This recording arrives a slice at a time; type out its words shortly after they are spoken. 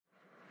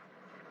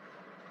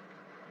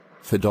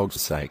For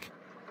dog's sake.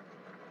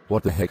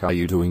 What the heck are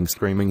you doing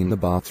screaming in the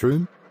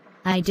bathroom?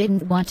 I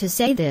didn't want to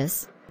say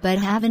this, but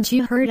haven't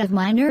you heard of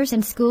my nurse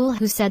in school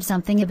who said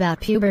something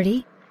about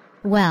puberty?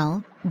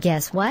 Well,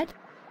 guess what?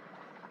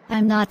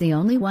 I'm not the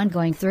only one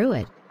going through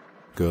it.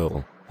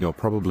 Girl, you're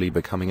probably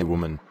becoming a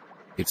woman.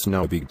 It's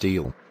no big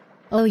deal.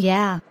 Oh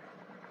yeah?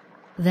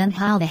 Then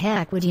how the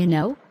heck would you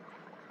know?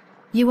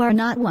 You are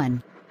not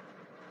one.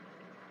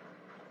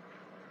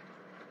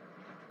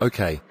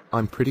 Okay,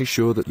 I'm pretty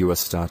sure that you are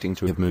starting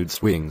to have mood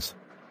swings.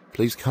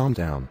 Please calm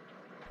down.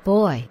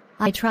 Boy,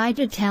 I tried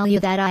to tell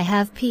you that I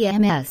have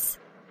PMS.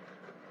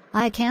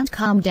 I can't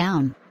calm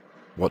down.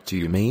 What do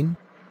you mean?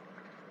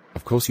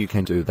 Of course you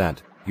can do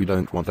that, you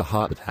don't want a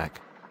heart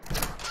attack.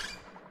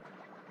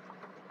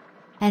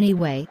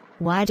 Anyway,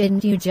 why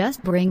didn't you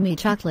just bring me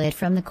chocolate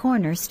from the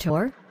corner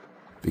store?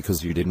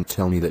 Because you didn't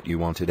tell me that you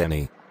wanted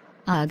any.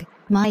 Ugh,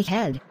 my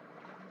head.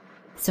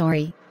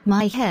 Sorry,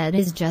 my head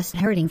is just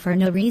hurting for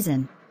no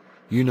reason.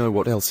 You know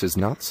what else is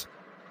nuts?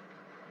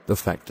 The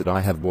fact that I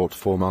have walked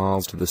 4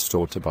 miles to the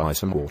store to buy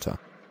some water.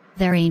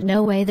 There ain't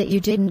no way that you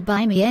didn't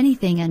buy me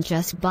anything and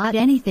just bought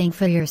anything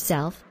for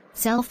yourself,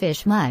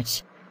 selfish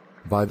much.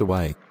 By the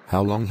way,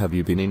 how long have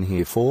you been in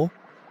here for?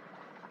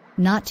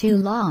 Not too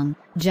long,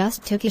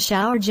 just took a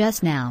shower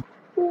just now.